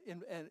friend,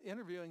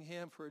 interviewing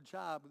him for a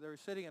job, they were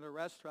sitting in a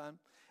restaurant,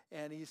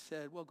 and he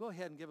said, well, go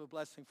ahead and give a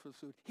blessing for the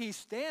food. He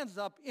stands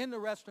up in the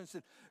restaurant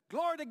and said,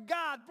 glory to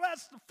God,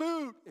 bless the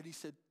food. And he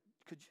said,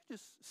 could you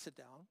just sit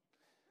down?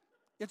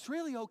 It's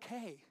really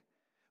okay.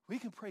 We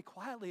can pray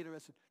quietly at a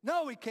restaurant.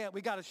 No, we can't.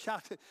 We got to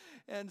shout it.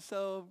 And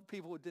so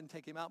people didn't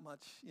take him out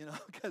much,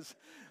 because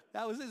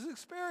that was his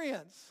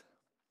experience.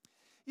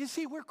 You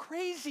see, we're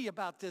crazy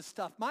about this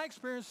stuff. My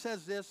experience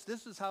says this.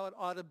 This is how it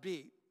ought to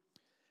be.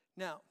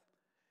 Now,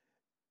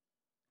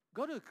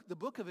 go to the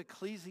book of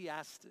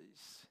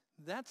Ecclesiastes.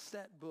 That's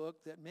that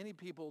book that many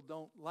people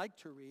don't like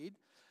to read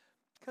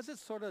because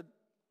it's sort of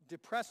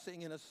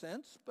depressing in a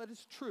sense, but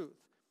it's truth.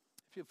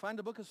 If you find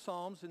the book of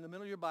Psalms in the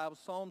middle of your Bible,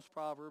 Psalms,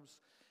 Proverbs,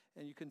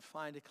 and you can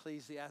find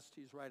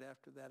Ecclesiastes right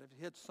after that. If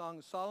you hit Song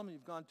of Solomon,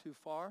 you've gone too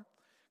far.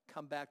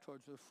 Come back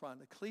towards the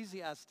front.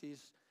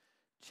 Ecclesiastes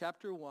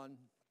chapter 1.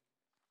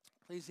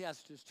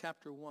 Ecclesiastes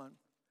chapter 1.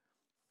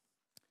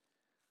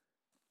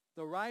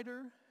 The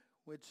writer,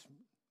 which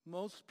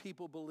most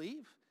people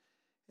believe,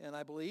 and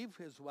I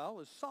believe as well,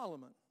 is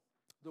Solomon.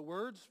 The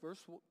words,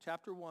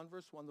 chapter 1,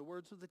 verse 1, the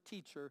words of the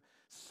teacher,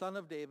 son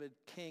of David,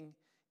 king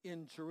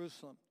in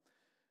Jerusalem.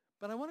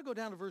 But I want to go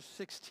down to verse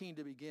 16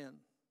 to begin.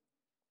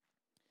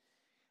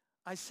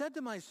 I said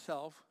to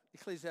myself,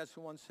 Ecclesiastes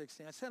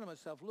 1:16, I said to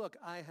myself, look,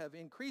 I have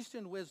increased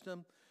in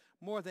wisdom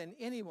more than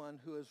anyone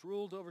who has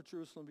ruled over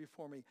Jerusalem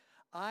before me.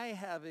 I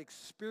have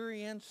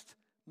experienced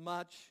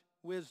much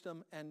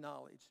wisdom and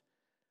knowledge.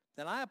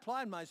 Then I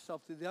applied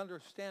myself to the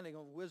understanding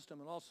of wisdom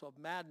and also of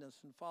madness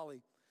and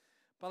folly.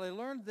 But I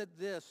learned that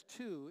this,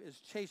 too, is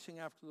chasing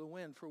after the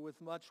wind, for with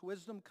much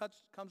wisdom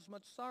comes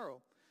much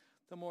sorrow.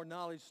 The more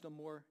knowledge, the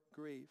more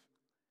grief.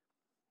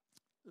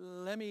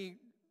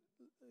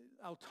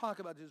 I'll talk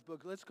about this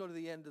book. Let's go to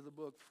the end of the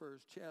book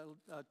first,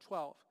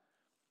 12.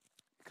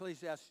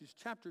 Ecclesiastes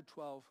chapter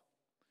 12.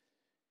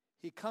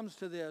 He comes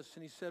to this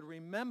and he said,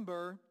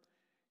 remember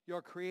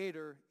your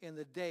Creator in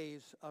the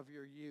days of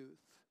your youth.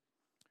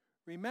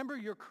 Remember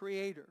your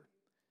Creator,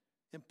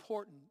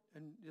 important,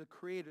 and the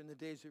Creator in the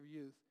days of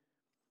youth.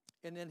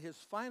 And then his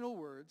final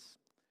words,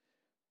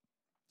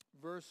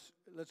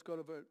 let's go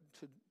to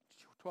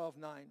 12:9.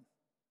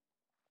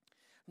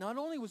 Not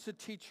only was the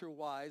teacher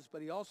wise,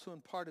 but he also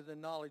imparted the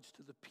knowledge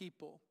to the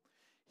people.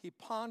 He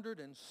pondered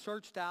and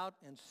searched out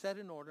and set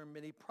in order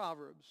many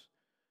proverbs.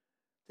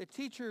 The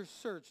teacher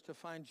searched to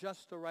find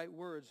just the right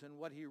words, and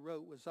what he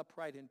wrote was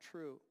upright and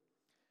true.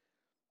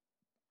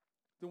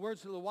 The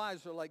words of the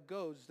wise are like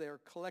goads. They are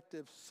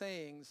collective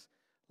sayings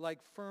like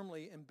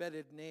firmly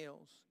embedded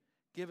nails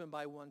given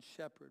by one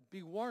shepherd.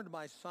 Be warned,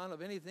 my son,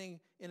 of anything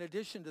in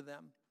addition to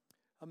them.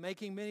 Of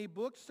making many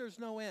books, there's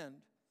no end,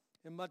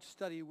 and much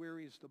study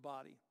wearies the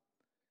body.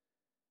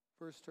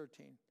 Verse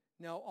 13.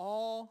 Now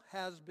all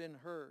has been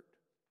heard.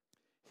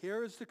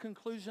 Here is the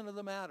conclusion of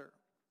the matter.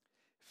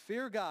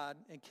 Fear God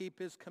and keep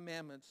his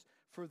commandments,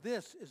 for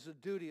this is the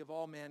duty of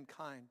all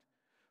mankind.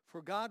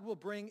 For God will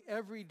bring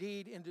every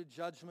deed into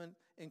judgment,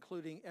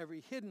 including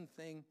every hidden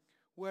thing,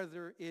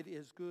 whether it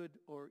is good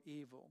or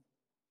evil.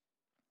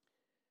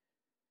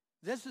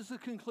 This is the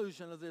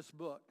conclusion of this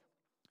book.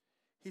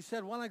 He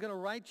said, what I'm going to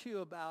write to you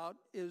about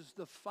is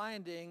the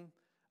finding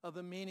of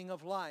the meaning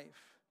of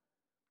life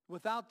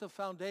without the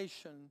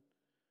foundation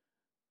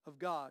of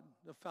God,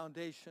 the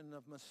foundation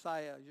of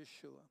Messiah,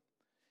 Yeshua.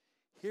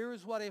 Here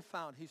is what I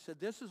found. He said,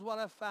 this is what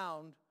I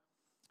found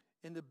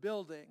in the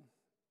building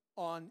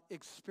on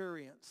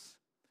experience.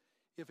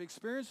 If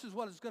experience is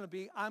what it's going to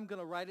be, I'm going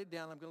to write it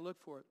down. I'm going to look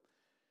for it.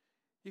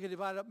 You can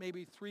divide it up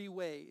maybe 3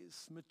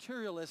 ways.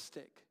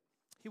 Materialistic.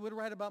 He would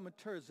write about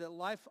materials, that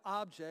life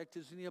object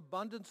is in the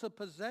abundance of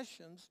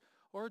possessions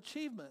or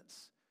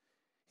achievements.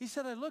 He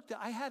said,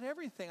 I had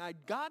everything. I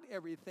got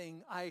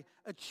everything. I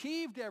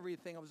achieved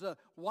everything. I was the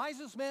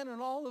wisest man in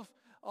all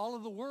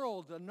of the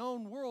world, the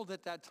known world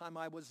at that time.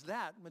 I was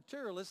that.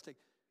 Materialistic.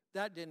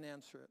 That didn't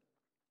answer it.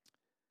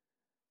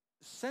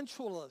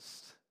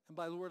 Sensualist. And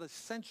by the word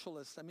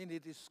essentialist, I mean to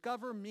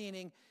discover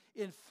meaning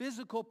in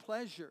physical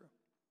pleasure,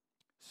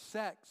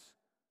 sex,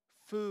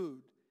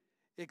 food,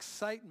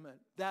 excitement,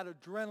 that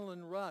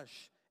adrenaline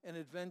rush and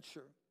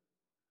adventure.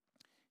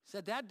 He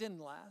said that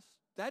didn't last.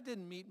 That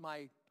didn't meet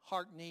my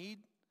heart need.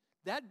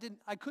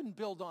 I couldn't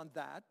build on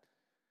that.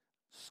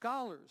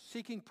 Scholars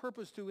seeking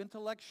purpose through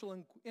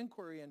intellectual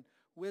inquiry and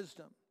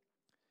wisdom.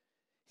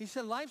 He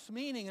said life's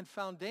meaning and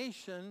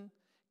foundation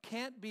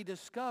can't be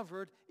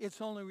discovered.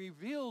 It's only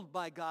revealed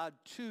by God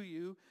to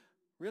you,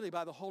 really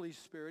by the Holy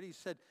Spirit. He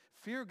said,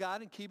 fear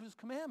God and keep his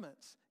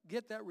commandments.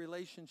 Get that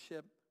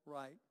relationship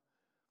right.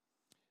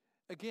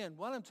 Again,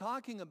 what I'm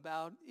talking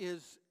about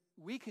is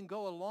we can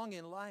go along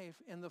in life,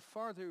 and the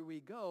farther we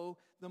go,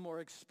 the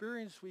more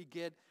experience we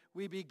get.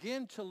 We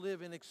begin to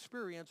live in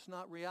experience,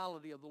 not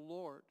reality of the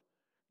Lord.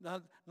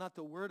 Not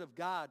the Word of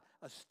God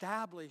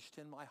established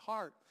in my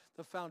heart,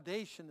 the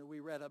foundation that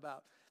we read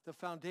about, the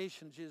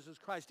foundation of Jesus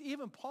Christ.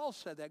 Even Paul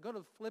said that. Go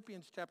to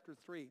Philippians chapter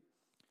 3.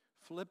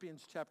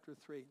 Philippians chapter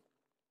 3.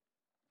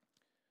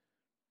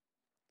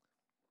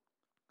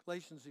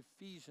 Galatians,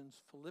 Ephesians,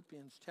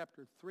 Philippians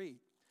chapter 3.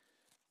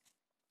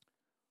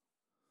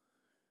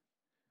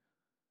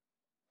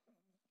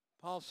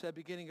 Paul said,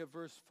 beginning at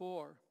verse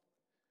 4,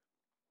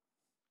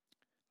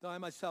 though I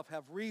myself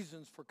have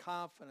reasons for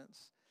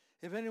confidence.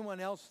 If anyone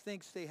else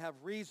thinks they have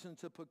reason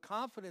to put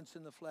confidence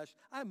in the flesh,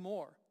 I have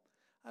more.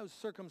 I was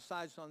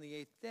circumcised on the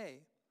 8th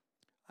day.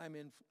 I'm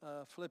in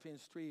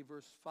Philippians 3,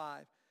 verse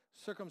 5.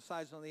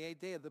 Circumcised on the 8th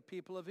day of the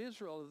people of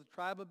Israel, of the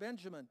tribe of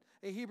Benjamin,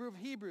 a Hebrew of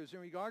Hebrews, in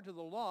regard to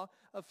the law,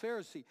 a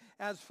Pharisee.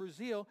 As for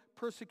zeal,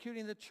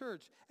 persecuting the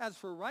church. As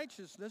for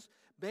righteousness,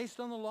 based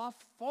on the law,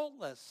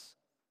 faultless.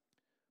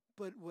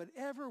 But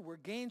whatever were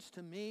gains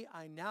to me,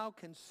 I now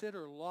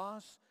consider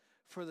loss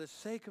for the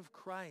sake of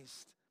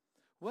Christ.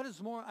 What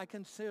is more, I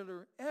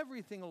consider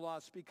everything a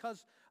loss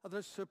because of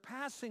the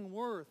surpassing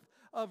worth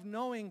of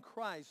knowing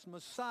Christ,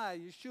 Messiah,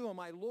 Yeshua,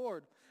 my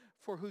Lord,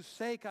 for whose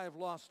sake I have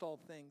lost all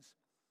things.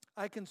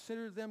 I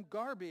consider them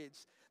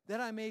garbage,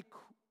 that I may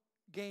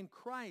gain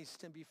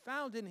Christ and be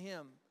found in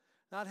him,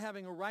 not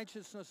having a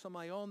righteousness of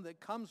my own that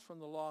comes from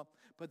the law,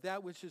 but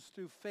that which is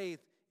through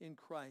faith in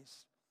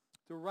Christ.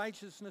 The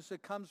righteousness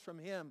that comes from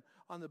him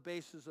on the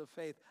basis of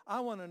faith. I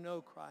want to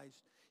know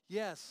Christ.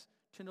 Yes,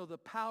 to know the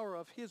power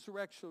of his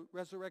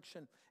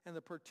resurrection and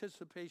the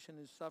participation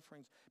in his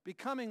sufferings,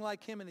 becoming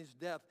like him in his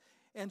death,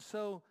 and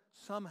so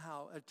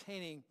somehow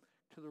attaining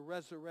to the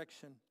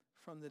resurrection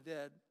from the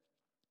dead.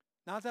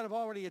 Not that I've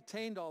already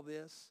attained all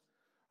this,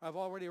 I've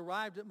already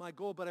arrived at my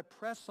goal, but I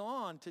press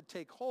on to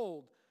take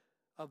hold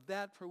of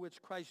that for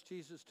which Christ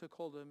Jesus took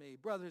hold of me.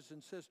 Brothers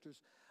and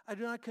sisters, I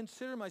do not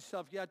consider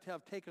myself yet to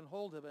have taken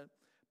hold of it,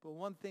 but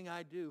one thing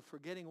I do,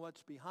 forgetting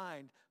what's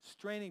behind,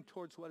 straining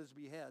towards what is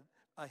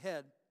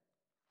ahead,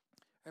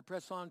 I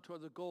press on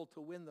toward the goal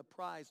to win the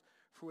prize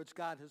for which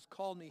God has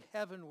called me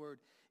heavenward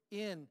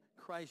in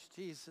Christ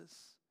Jesus.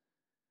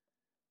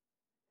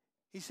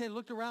 He said,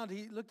 looked around,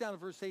 he looked down at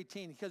verse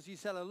 18, because he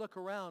said, I look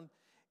around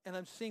and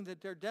I'm seeing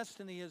that their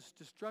destiny is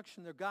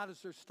destruction, their God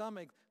is their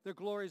stomach, their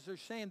glory is their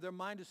shame, their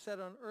mind is set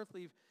on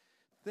earthly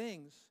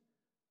things.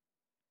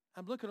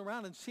 I'm looking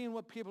around and seeing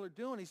what people are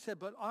doing. He said,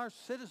 but our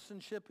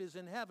citizenship is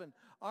in heaven.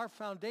 Our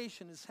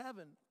foundation is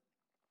heaven.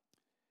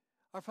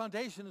 Our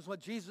foundation is what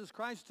Jesus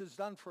Christ has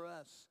done for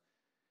us.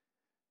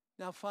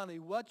 Now finally,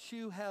 what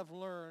you have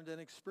learned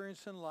and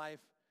experienced in life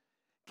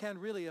can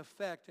really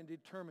affect and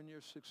determine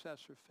your success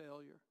or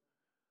failure.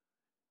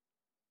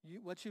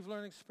 What you've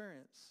learned and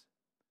experienced.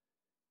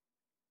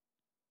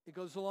 It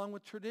goes along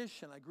with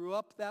tradition. I grew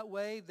up that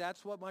way.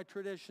 That's what my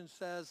tradition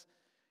says.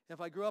 If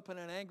I grew up in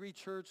an angry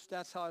church,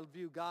 that's how I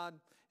view God.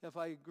 If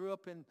I grew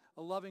up in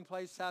a loving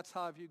place, that's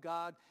how I view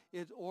God.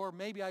 Or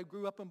maybe I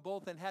grew up in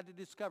both and had to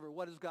discover,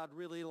 what is God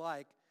really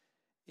like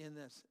in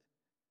this?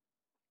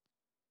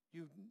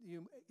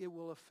 It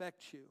will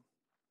affect you.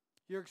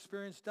 Your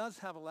experience does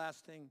have a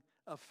lasting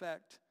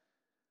effect,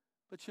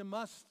 but you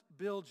must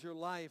build your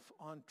life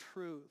on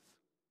truth.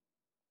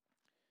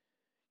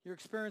 Your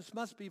experience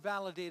must be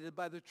validated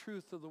by the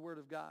truth of the Word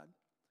of God.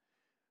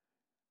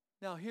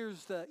 Now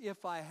here's the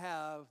if I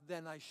have,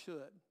 then I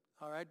should.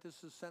 All right, this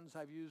is a sentence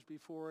I've used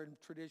before in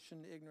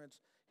tradition,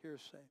 ignorance,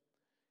 hearsay.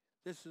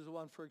 This is the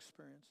one for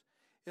experience.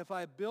 If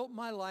I built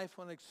my life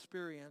on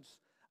experience,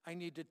 I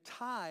need to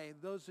tie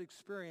those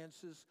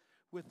experiences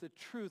with the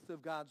truth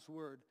of God's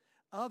Word.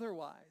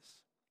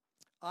 Otherwise,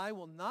 I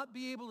will not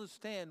be able to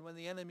stand when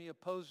the enemy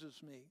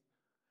opposes me.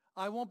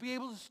 I won't be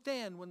able to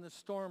stand when the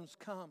storms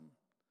come.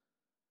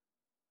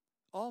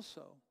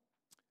 Also,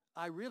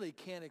 I really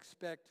can't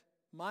expect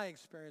my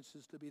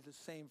experiences to be the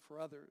same for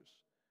others.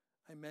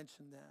 I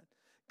mentioned that.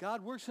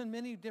 God works in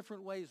many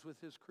different ways with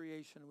his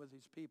creation, with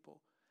his people.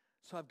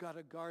 So I've got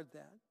to guard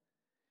that.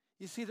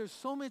 You see, there's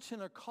so much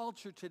in our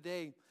culture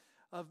today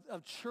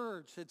of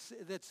church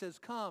that says,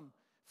 come,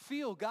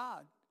 feel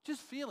God.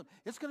 Just feel him.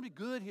 It's going to be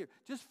good here.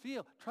 Just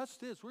feel.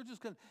 Trust this. We're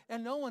just going to,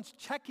 and no one's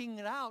checking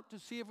it out to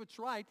see if it's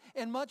right.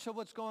 And much of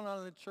what's going on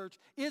in the church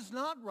is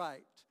not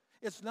right.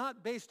 It's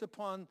not based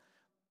upon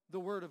the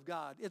Word of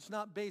God. It's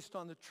not based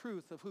on the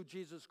truth of who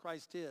Jesus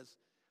Christ is.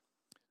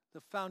 The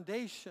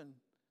foundation,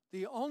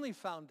 the only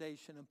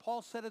foundation, and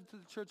Paul said it to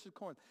the church of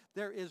Corinth,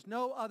 there is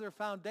no other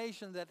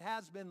foundation that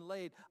has been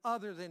laid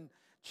other than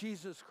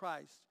Jesus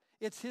Christ.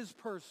 It's his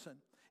person.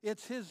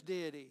 It's his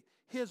deity,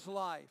 his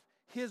life,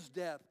 his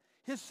death,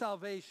 his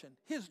salvation,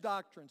 his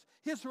doctrines,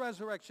 his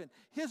resurrection,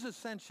 his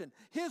ascension,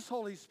 his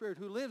Holy Spirit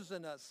who lives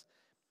in us,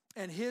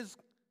 and his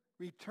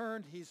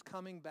return, he's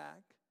coming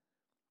back.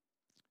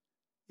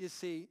 You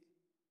see,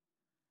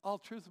 all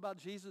truth about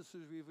Jesus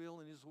is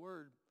revealed in his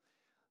Word.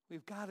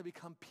 We've got to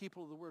become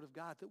people of the Word of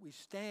God, that we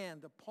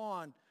stand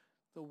upon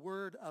the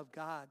Word of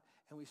God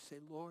and we say,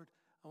 Lord,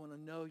 I want to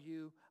know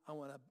you.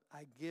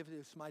 I give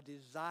this my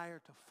desire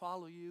to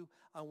follow you.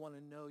 I want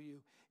to know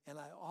you. And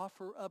I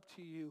offer up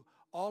to you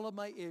all of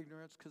my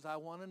ignorance because I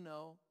want to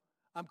know.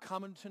 I'm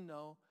coming to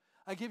know.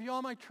 I give you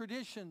all my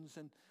traditions,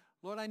 and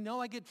Lord, I know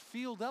I get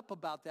filled up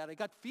about that. I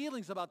got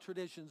feelings about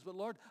traditions, but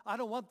Lord, I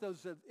don't want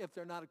those if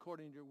they're not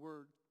according to your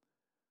Word.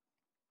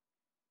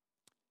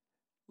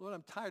 Lord,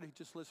 I'm tired of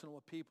just listening to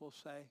what people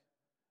say.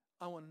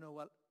 I want to know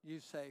what you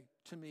say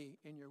to me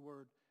in your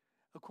Word.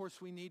 Of course,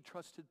 we need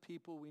trusted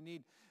people. We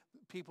need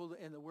people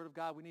in the Word of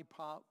God. We need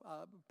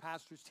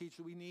pastors,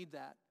 teachers. We need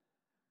that.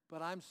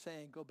 But I'm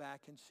saying go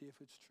back and see if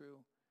it's true.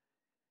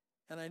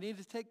 And I need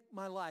to take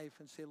my life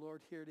and say,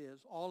 Lord, here it is.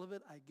 All of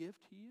it I give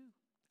to you.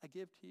 I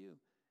give to you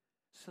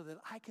so that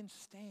I can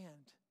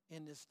stand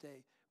in this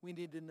day. We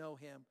need to know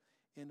him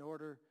in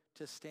order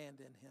to stand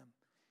in him.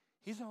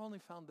 He's our only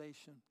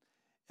foundation.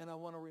 And I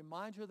want to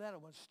remind you of that. I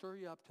want to stir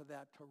you up to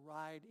that, to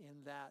ride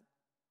in that.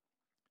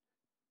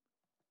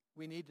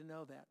 We need to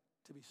know that,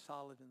 to be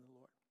solid in the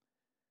Lord.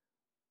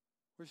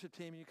 Worship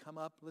team, you come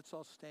up. Let's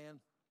all stand.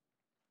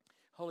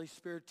 Holy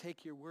Spirit,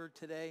 take your word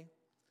today.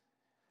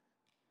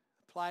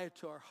 Apply it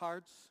to our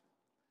hearts.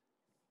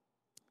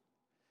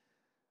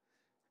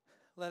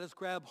 Let us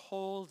grab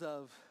hold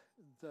of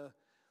the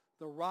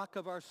rock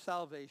of our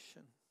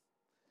salvation,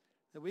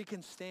 that we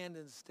can stand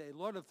and stay.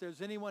 Lord, if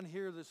there's anyone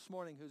here this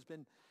morning who's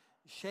been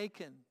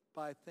shaken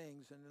by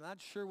things and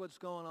not sure what's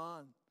going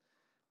on,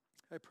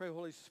 I pray,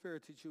 Holy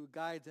Spirit, that you would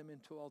guide them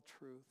into all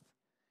truth,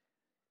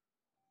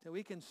 that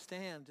we can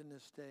stand in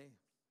this day.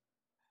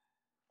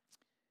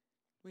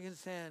 We can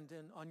stand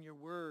on your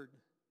word,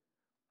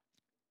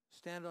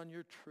 stand on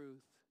your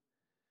truth.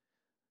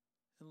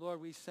 And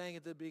Lord, we sang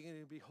at the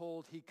beginning,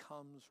 behold, he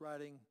comes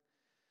riding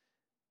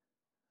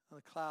on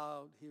a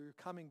cloud. You're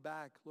coming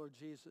back, Lord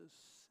Jesus,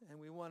 and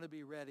we want to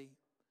be ready.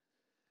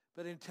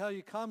 But until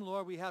you come,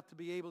 Lord, we have to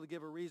be able to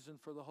give a reason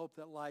for the hope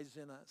that lies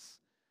in us,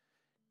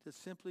 to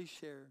simply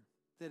share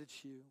that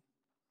it's you.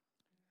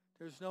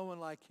 There's no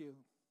one like you.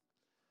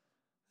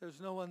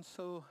 There's no one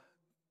so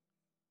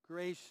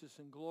gracious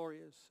and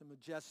glorious and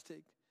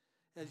majestic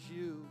as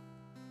you,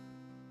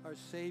 our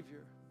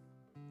Savior,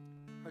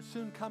 our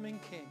soon-coming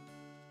King.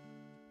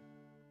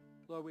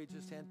 Lord, we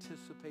just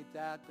anticipate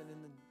that. And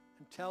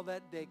until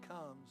that day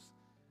comes,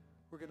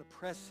 we're going to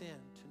press in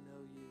to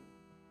know you.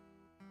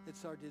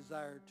 It's our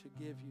desire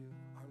to give you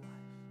our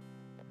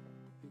life.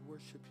 We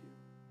worship you.